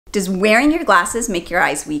Does wearing your glasses make your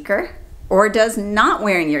eyes weaker? Or does not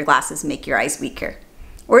wearing your glasses make your eyes weaker?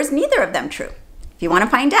 Or is neither of them true? If you want to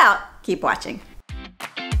find out, keep watching.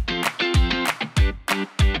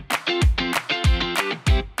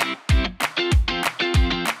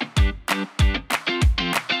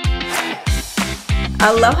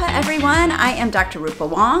 Aloha everyone, I am Dr. Rupa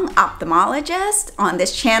Wong, ophthalmologist. On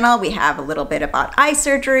this channel we have a little bit about eye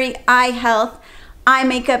surgery, eye health, eye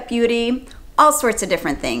makeup, beauty, all sorts of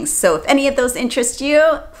different things. So if any of those interest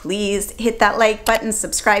you, please hit that like button,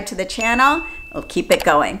 subscribe to the channel, we'll keep it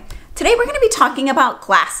going. Today we're going to be talking about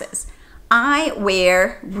glasses. I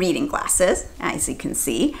wear reading glasses, as you can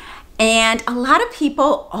see, and a lot of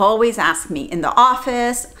people always ask me in the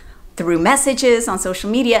office, through messages on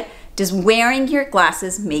social media, does wearing your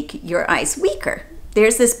glasses make your eyes weaker?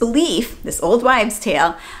 There's this belief, this old wives'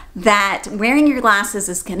 tale, that wearing your glasses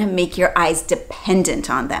is going to make your eyes dependent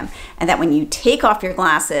on them, and that when you take off your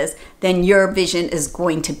glasses, then your vision is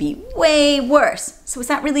going to be way worse. So is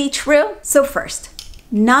that really true? So first,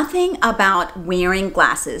 nothing about wearing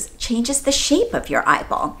glasses changes the shape of your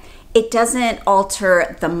eyeball. It doesn't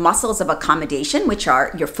alter the muscles of accommodation, which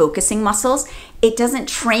are your focusing muscles. It doesn't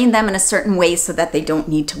train them in a certain way so that they don't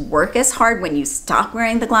need to work as hard when you stop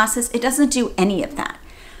wearing the glasses. It doesn't do any of that.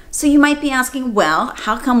 So you might be asking, well,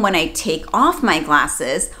 how come when I take off my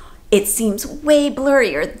glasses, it seems way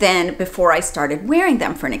blurrier than before I started wearing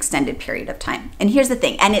them for an extended period of time? And here's the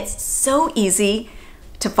thing, and it's so easy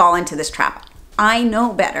to fall into this trap. I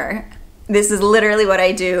know better. This is literally what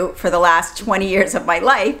I do for the last 20 years of my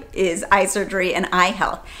life, is eye surgery and eye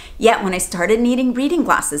health. Yet when I started needing reading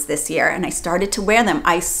glasses this year and I started to wear them,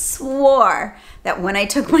 I swore that when I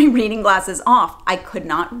took my reading glasses off, I could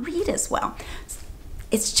not read as well.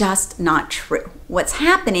 It's just not true. What's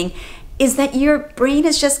happening is that your brain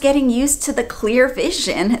is just getting used to the clear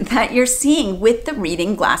vision that you're seeing with the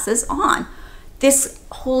reading glasses on. This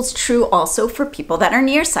holds true also for people that are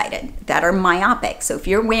nearsighted, that are myopic. So if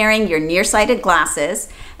you're wearing your nearsighted glasses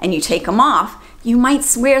and you take them off, you might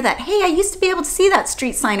swear that, hey, I used to be able to see that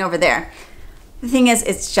street sign over there. The thing is,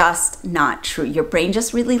 it's just not true. Your brain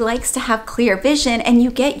just really likes to have clear vision and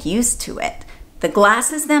you get used to it. The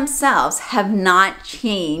glasses themselves have not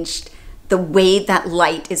changed the way that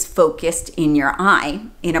light is focused in your eye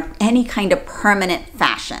in any kind of permanent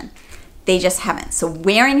fashion. They just haven't. So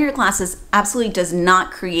wearing your glasses absolutely does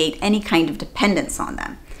not create any kind of dependence on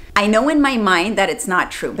them. I know in my mind that it's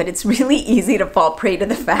not true, but it's really easy to fall prey to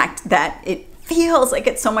the fact that it feels like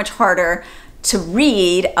it's so much harder to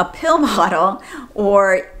read a pill bottle,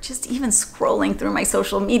 or just even scrolling through my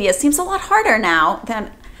social media seems a lot harder now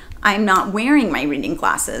that I'm not wearing my reading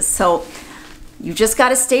glasses. So you just got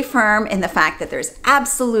to stay firm in the fact that there's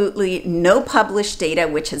absolutely no published data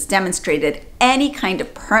which has demonstrated any kind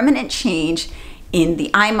of permanent change in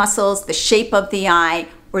the eye muscles, the shape of the eye,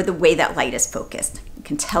 or the way that light is focused. I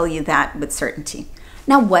can tell you that with certainty.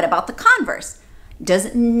 Now, what about the converse?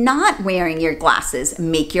 Does not wearing your glasses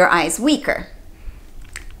make your eyes weaker?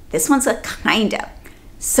 This one's a kind of.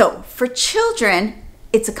 So for children,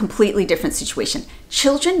 it's a completely different situation.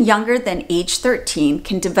 Children younger than age 13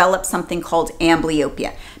 can develop something called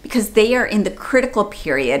amblyopia because they are in the critical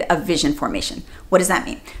period of vision formation. What does that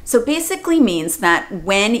mean? So basically means that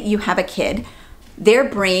when you have a kid, their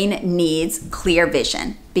brain needs clear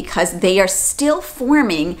vision because they are still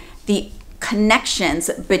forming the connections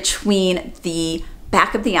between the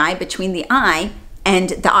back of the eye, between the eye and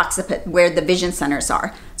the occiput, where the vision centers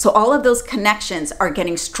are. So all of those connections are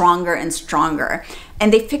getting stronger and stronger.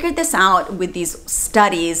 And they figured this out with these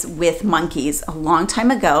studies with monkeys a long time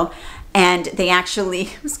ago. And they actually,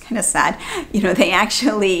 it was kind of sad, they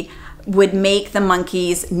actually would make the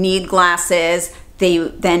monkeys need glasses. They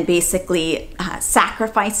then basically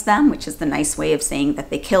sacrificed them, which is the nice way of saying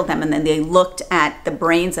that they killed them. And then they looked at the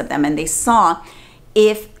brains of them and they saw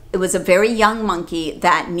if it was a very young monkey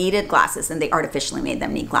that needed glasses, and they artificially made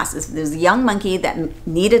them need glasses. If there was a young monkey that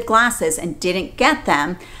needed glasses and didn't get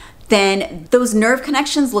them, then those nerve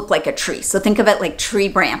connections look like a tree. So think of it like tree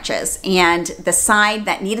branches. And the side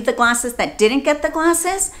that needed the glasses, that didn't get the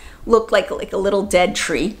glasses, looked like a little dead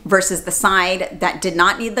tree, versus the side that did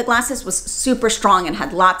not need the glasses was super strong and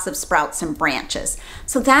had lots of sprouts and branches.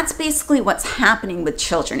 So that's basically what's happening with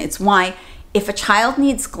children. It's why if a child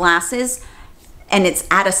needs glasses, and it's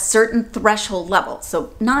at a certain threshold level,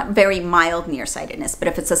 so not very mild nearsightedness, but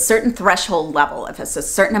if it's a certain threshold level, if it's a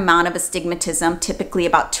certain amount of astigmatism, typically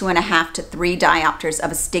about 2.5 to 3 diopters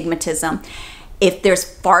of astigmatism, if there's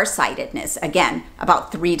farsightedness, again,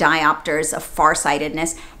 about 3 diopters of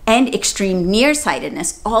farsightedness, and extreme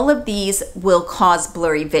nearsightedness, all of these will cause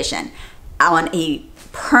blurry vision. On a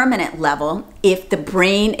permanent level if the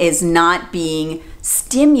brain is not being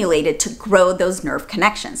stimulated to grow those nerve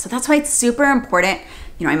connections. So that's why it's super important.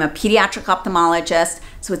 You know, I'm a pediatric ophthalmologist,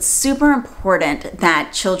 so it's super important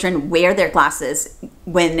that children wear their glasses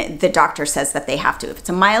when the doctor says that they have to. If it's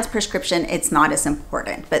a mild prescription, it's not as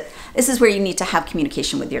important. But this is where you need to have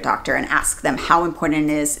communication with your doctor and ask them how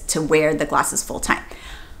important it is to wear the glasses full time.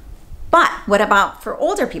 But what about for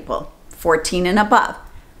older people, 14 and above?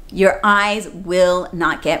 Your eyes will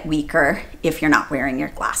not get weaker if you're not wearing your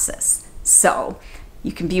glasses. So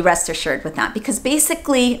you can be rest assured with that, because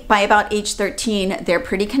basically by about age 13, they're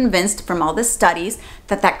pretty convinced from all the studies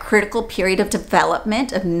that that critical period of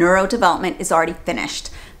development, of neurodevelopment, is already finished.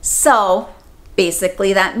 So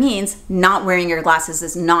basically that means not wearing your glasses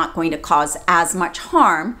is not going to cause as much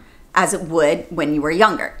harm as it would when you were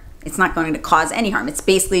younger. It's not going to cause any harm. It's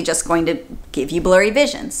basically just going to give you blurry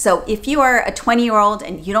vision. So if you are a 20-year-old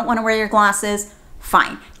and you don't want to wear your glasses,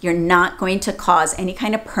 fine. You're not going to cause any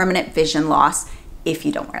kind of permanent vision loss if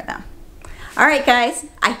you don't wear them. All right, guys,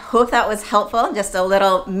 I hope that was helpful. Just a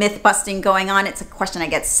little myth busting going on. It's a question I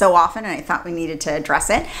get so often, and I thought we needed to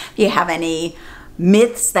address it. If you have any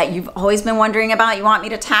myths that you've always been wondering about, you want me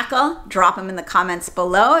to tackle, drop them in the comments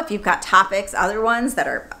below. If you've got topics, other ones that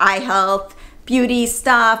are eye health, beauty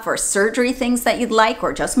stuff, or surgery things that you'd like,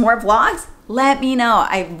 or just more vlogs, let me know.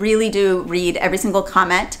 I really do read every single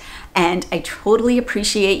comment, and I totally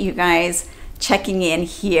appreciate you guys checking in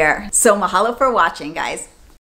here. So mahalo for watching, guys.